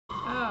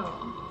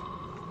no!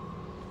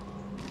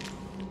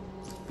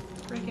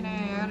 Freaking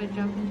I gotta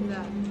jump into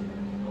that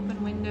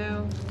open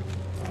window.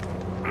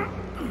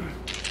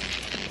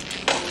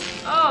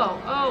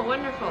 Oh, oh,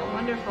 wonderful,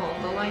 wonderful.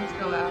 The lights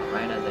go out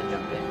right as I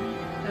jump in.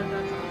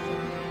 That's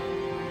awesome.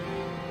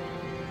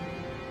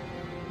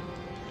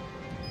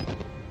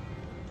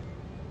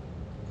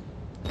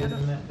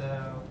 Isn't it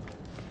though?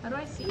 How do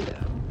I see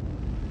though?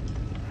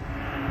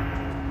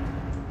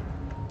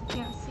 I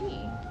can't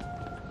see.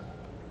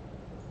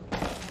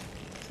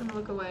 Just gonna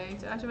look away.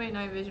 To activate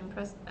night vision,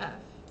 press F.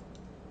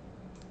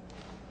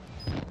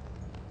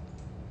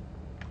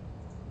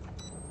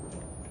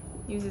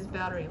 Uses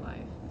battery life.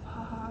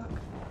 Fuck.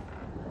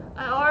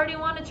 I already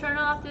want to turn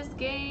off this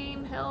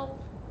game.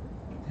 Help.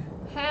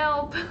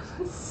 Help.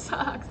 This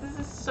sucks. This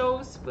is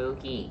so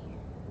spooky.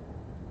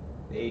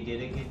 They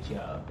did a good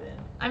job, Ben.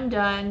 I'm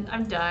done.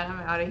 I'm done. I'm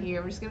out of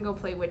here. I'm just gonna go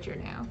play Witcher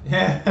now.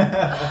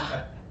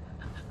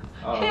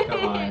 Oh,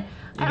 come on.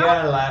 You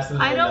gotta last a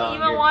little I don't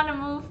longer. even want to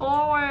move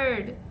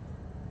forward.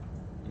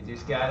 You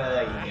just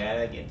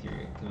gotta, get through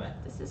it. Come on.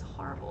 This is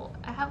horrible.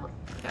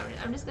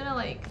 I'm just gonna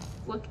like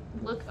look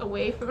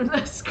away from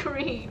the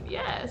screen.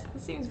 Yes,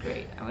 this seems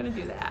great. I'm gonna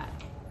do that.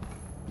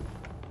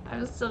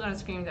 I'm still gonna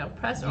scream though.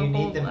 Press or hold You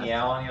need the left.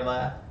 meow on your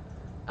lap?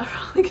 I'm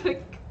probably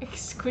gonna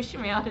squish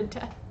me out to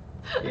death.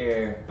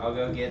 Here, I'll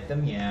go get the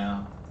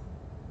meow.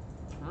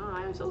 Oh,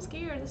 I'm so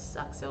scared. This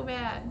sucks so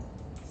bad.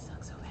 This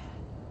sucks so bad.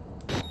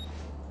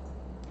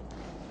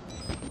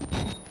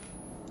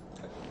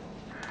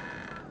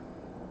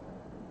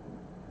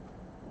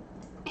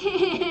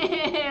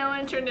 I'm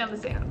gonna turn down the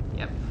sound.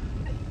 Yep.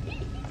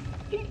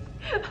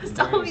 That's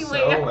the only way.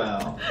 So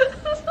well.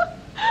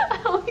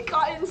 I only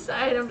got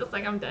inside. I'm just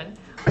like, I'm done.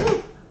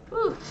 Woo.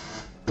 Woo.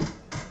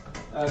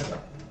 Okay.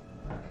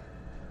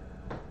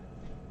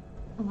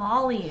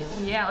 Volume.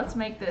 Yeah, let's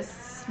make this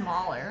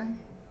smaller.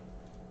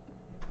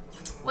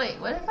 Wait,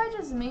 what if I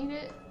just made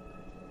it?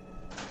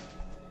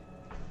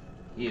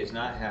 He is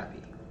not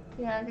happy.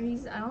 Yeah,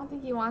 I don't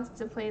think he wants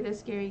to play this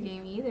scary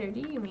game either, do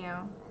you,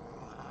 Meow?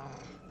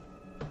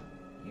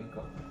 You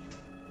go.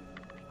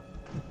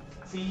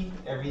 See,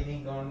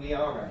 everything gonna be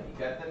alright. You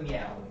got the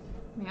meow.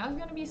 Meow's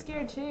gonna be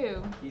scared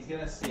too. He's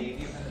gonna save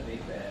you from the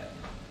big bad.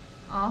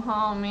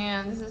 Oh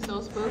man, this is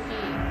so spooky.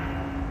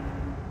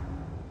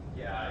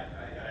 Yeah,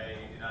 I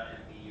do not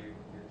envy your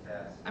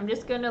task. I'm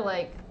just gonna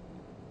like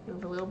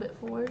move a little bit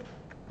forward.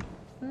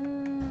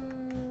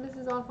 This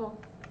is awful.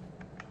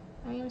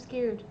 I am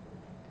scared.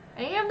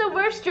 I am the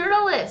worst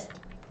journalist.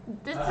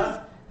 This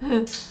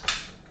is.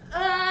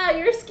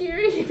 You're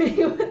scaring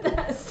me with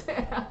that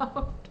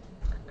sound.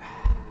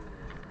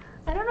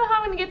 I don't know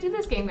how I'm gonna get through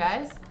this game,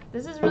 guys.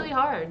 This is really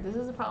hard. This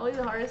is probably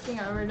the hardest thing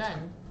I've ever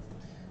done.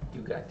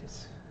 You got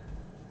this.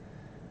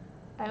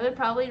 I would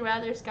probably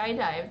rather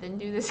skydive than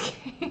do this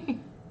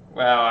game.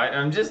 Wow,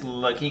 I'm just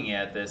looking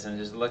at this and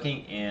just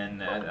looking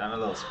in. I'm a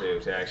little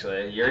spooked,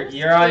 actually. You're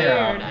on your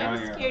own. I'm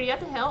scared. You have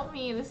to help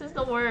me. This is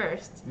the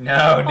worst.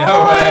 No, no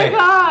oh way. Oh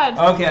my god.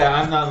 Okay,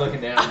 I'm not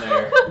looking down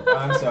there.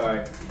 I'm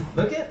sorry.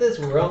 Look at this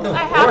World of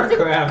I have to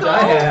Warcraft go. I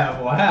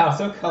have. Wow,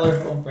 so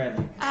colorful and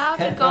friendly. I have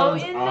to go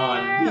Headphones in on.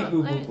 there. Beep,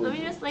 boop, boop, Let me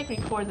boop. just like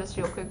record this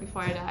real quick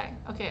before I die.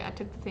 Okay, I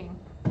took the thing.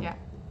 Yeah.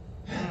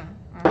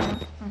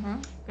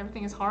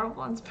 Everything is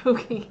horrible and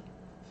spooky.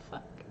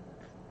 Fuck.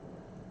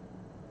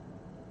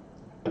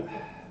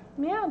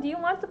 Meow, do you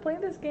want to play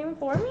this game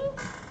for me?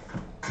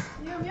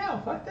 Meow,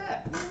 meow, fuck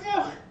that.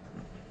 Meow.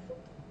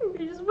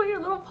 You just put your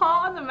little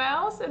paw on the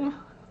mouse and...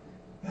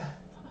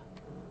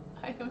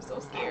 I am so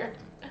scared.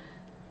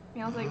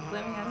 Meow's like,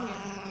 let me out of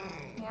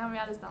here. Meow,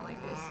 Meow does not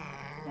like this.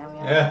 Meow,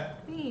 Meow, Yeah.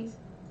 please.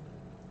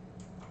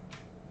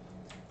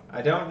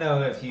 I don't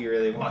know if he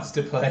really wants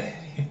to play.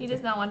 He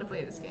does not want to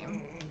play this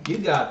game. You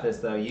got this,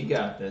 though. You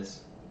got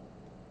this.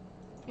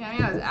 Meow,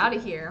 Meow is out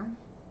of here.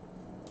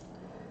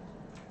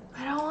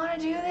 I don't want to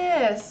do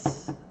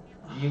this.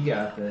 You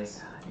got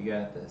this. You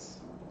got this.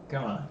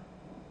 Come on.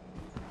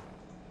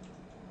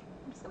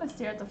 I'm just gonna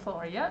stare at the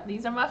floor. Yep,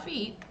 these are my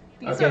feet.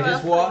 These Okay, are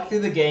just my walk feet.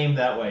 through the game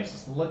that way.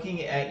 Just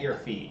looking at your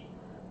feet.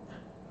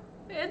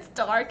 It's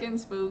dark and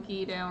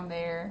spooky down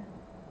there.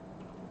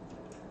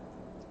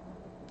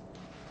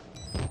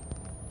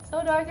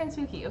 So dark and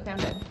spooky. Okay, I'm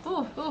done.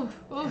 Oof,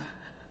 oof, oof.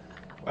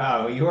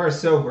 Wow, you are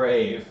so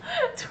brave.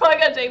 It's probably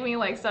gonna take me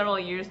like several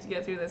years to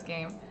get through this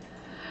game.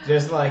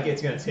 Just like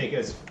it's gonna take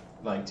us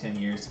like 10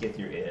 years to get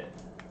through it.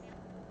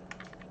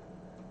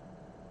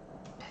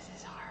 This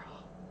is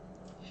horrible.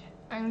 Shit.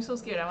 I'm so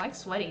scared. I'm like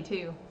sweaty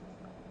too.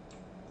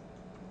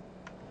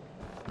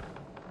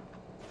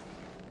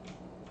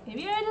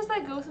 Maybe I just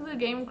like go through the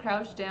game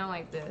crouched down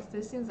like this.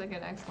 This seems like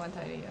an excellent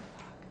idea.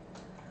 Fuck.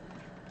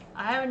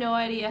 I have no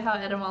idea how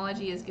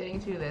etymology is getting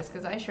through this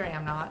because I sure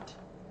am not.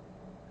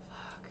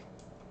 Fuck.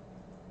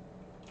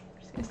 I'm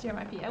just gonna stare at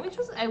my feet.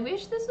 I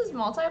wish this was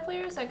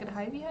multiplayer so I could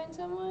hide behind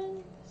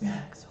someone. This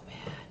sucks so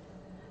bad.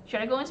 Should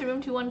I go into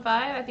room 215?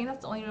 I think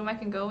that's the only room I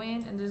can go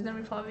in, and there's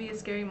gonna be probably a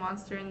scary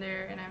monster in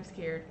there, and I'm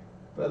scared.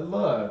 But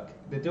look,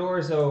 the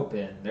door's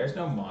open. There's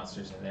no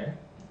monsters in there.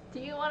 Do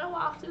you want to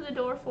walk through the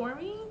door for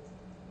me?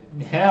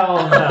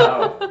 Hell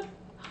no.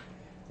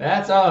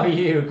 That's all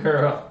you,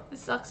 girl. This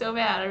sucks so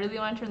bad. I really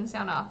want to turn the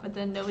sound off, but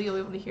then nobody will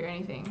be able to hear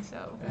anything.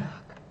 So,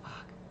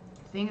 fuck.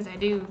 Things I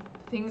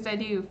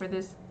do for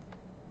this.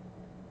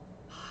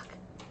 Fuck.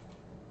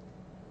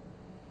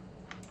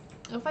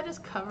 What if I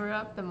just cover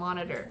up the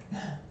monitor?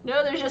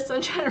 No, there's just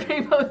sunshine and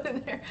rainbows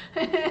in there.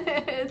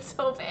 It's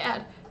so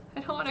bad. I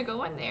don't want to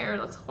go in there.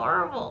 It looks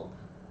horrible.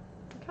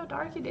 Look how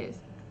dark it is.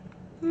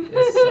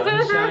 It's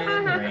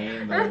sunshine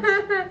and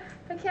rainbows.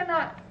 I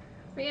cannot.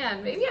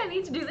 Man, maybe I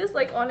need to do this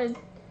like on a...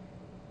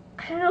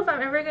 I don't know if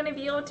I'm ever going to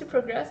be able to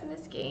progress in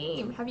this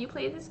game. Have you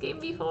played this game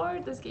before?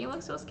 This game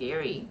looks so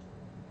scary.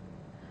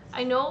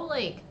 I know,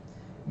 like...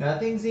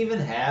 Nothing's even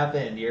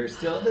happened. You're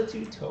still in the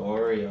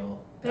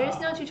tutorial. There is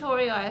no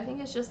tutorial. I think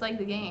it's just like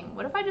the game.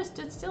 What if I just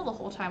stood still the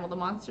whole time? Will the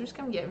monsters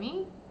come get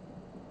me?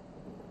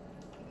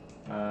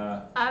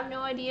 I have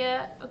no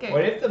idea. Okay.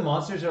 What if the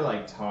monsters are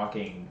like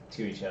talking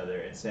to each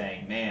other and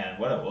saying, "Man,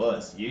 what a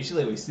wuss."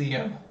 Usually we see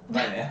them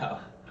by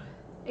now.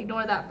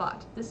 Ignore that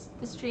bot. This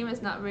stream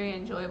is not very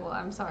enjoyable.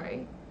 I'm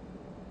sorry.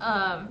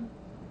 I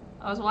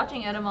was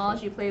watching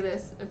Etymology play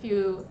this a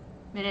few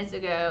minutes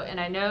ago, and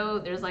I know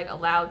there's like a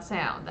loud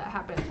sound that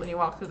happens when you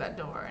walk through that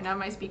door. And now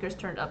my speaker's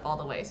turned up all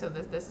the way, so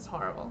this is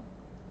horrible.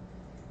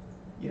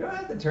 You don't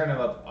have to turn them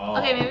up all.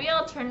 Okay, maybe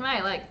I'll turn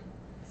my like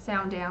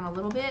sound down a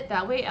little bit.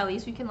 That way, at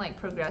least we can like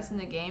progress in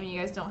the game, and you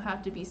guys don't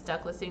have to be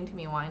stuck listening to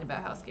me whine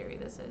about how scary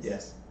this is.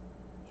 Yes.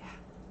 Yeah,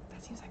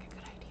 that seems like a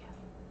good idea.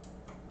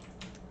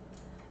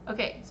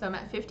 Okay, so I'm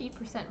at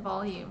 50%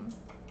 volume,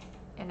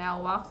 and now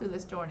I'll walk through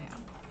this door now.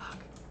 Fuck.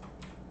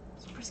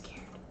 Super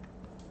scared.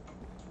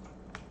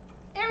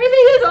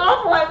 Everything is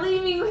awful. I'm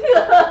leaving.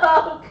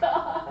 Oh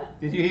God.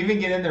 Did you even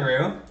get in the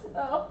room?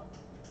 Oh.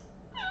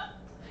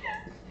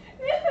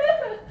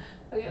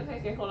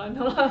 Okay. Hold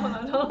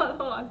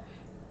on.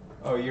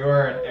 Oh, you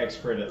are an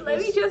expert at Let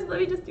this.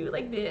 me just do it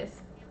like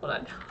this. Hold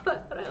on. How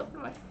do I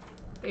open my...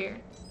 There.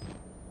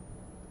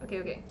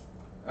 Okay.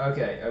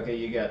 Okay,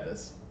 you got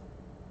this.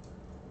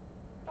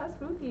 How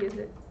spooky is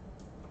it?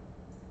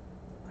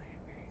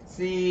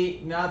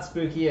 See, not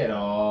spooky at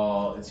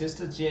all. It's just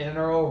a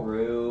general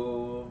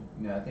room.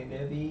 Nothing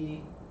to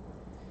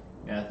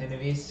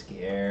be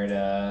scared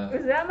of.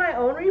 Is that my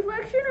own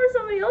reflection or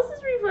somebody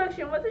else's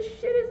reflection? What the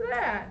shit is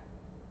that?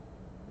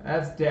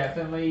 That's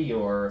definitely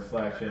your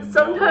reflection.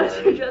 Sometimes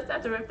don't you worry. just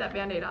have to rip that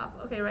band-aid off.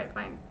 Okay, right,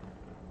 fine.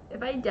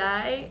 If I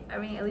die, I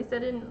mean, at least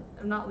I'm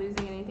not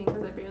losing anything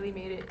because I barely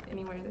made it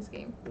anywhere in this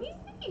game.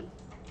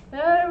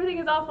 Everything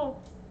is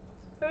awful.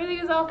 Everything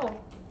is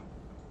awful.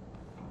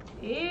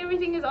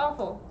 Everything is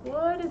awful.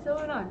 What is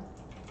going on?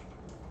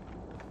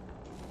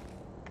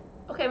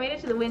 Okay, I made it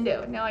to the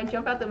window. Now I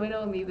jump out the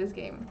window and leave this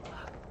game.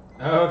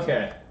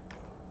 Okay.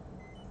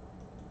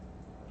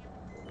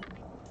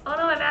 Oh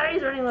no, my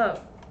battery's running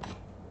low.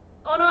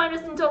 Oh no, I'm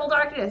just in total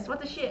darkness.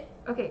 What the shit?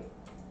 Okay.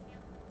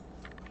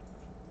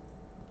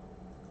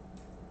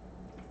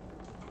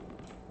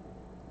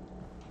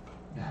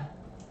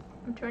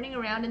 I'm turning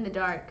around in the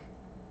dark.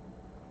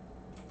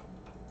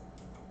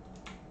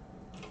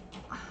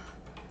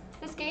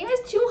 This game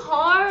is too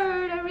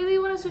hard. I really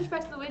want to switch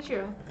back to The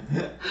Witcher.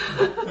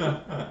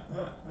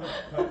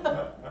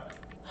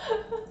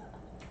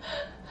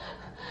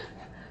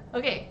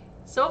 Okay,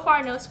 so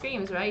far no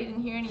screams, right? You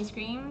didn't hear any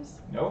screams?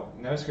 Nope,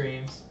 no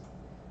screams.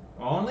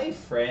 Only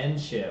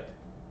friendship.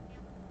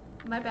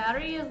 My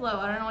battery is low.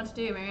 I don't know what to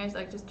do. Maybe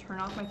I just turn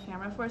off my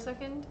camera for a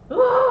second.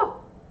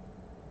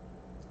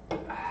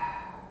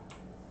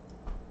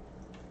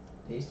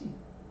 Tasty.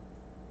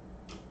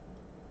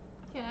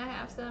 Can I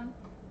have some?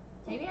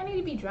 Maybe I need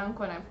to be drunk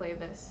when I play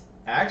this.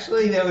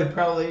 Actually, that would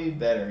probably be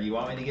better. You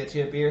want me to get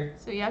you a beer?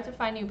 So you have to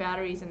find new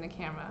batteries in the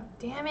camera.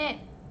 Damn it!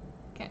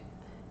 Okay.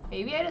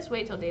 Maybe I just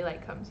wait till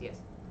daylight comes, yes.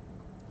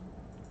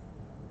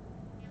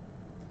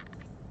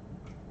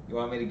 You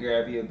want me to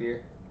grab you a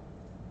beer?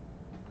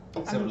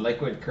 Some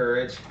liquid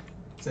courage,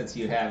 since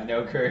you have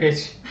no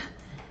courage.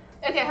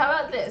 Okay, how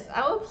about this?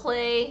 I will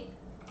play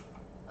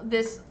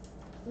this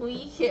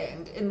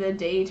weekend in the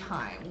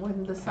daytime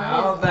when the sun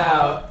How is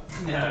about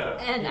out. no?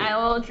 And I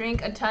will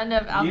drink a ton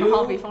of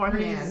alcohol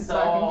beforehand so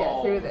I can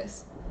get through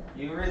this.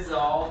 You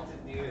resolve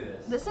to do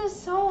this. This is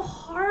so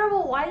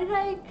horrible. Why did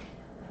I...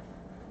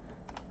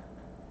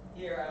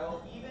 Here, I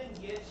will even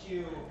get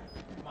you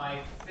my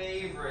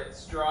favorite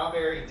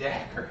strawberry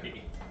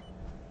daiquiri.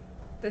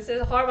 This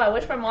is horrible. I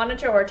wish my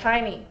monitor were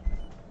tiny.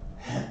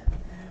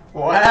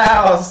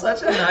 Wow,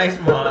 such a nice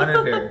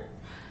monitor.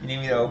 You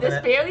need me to open This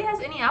it? barely has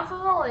any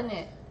alcohol in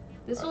it.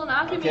 This will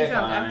not get me Okay,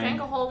 drunk. I've fine.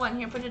 drank a whole one.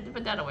 Here,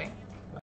 put that away.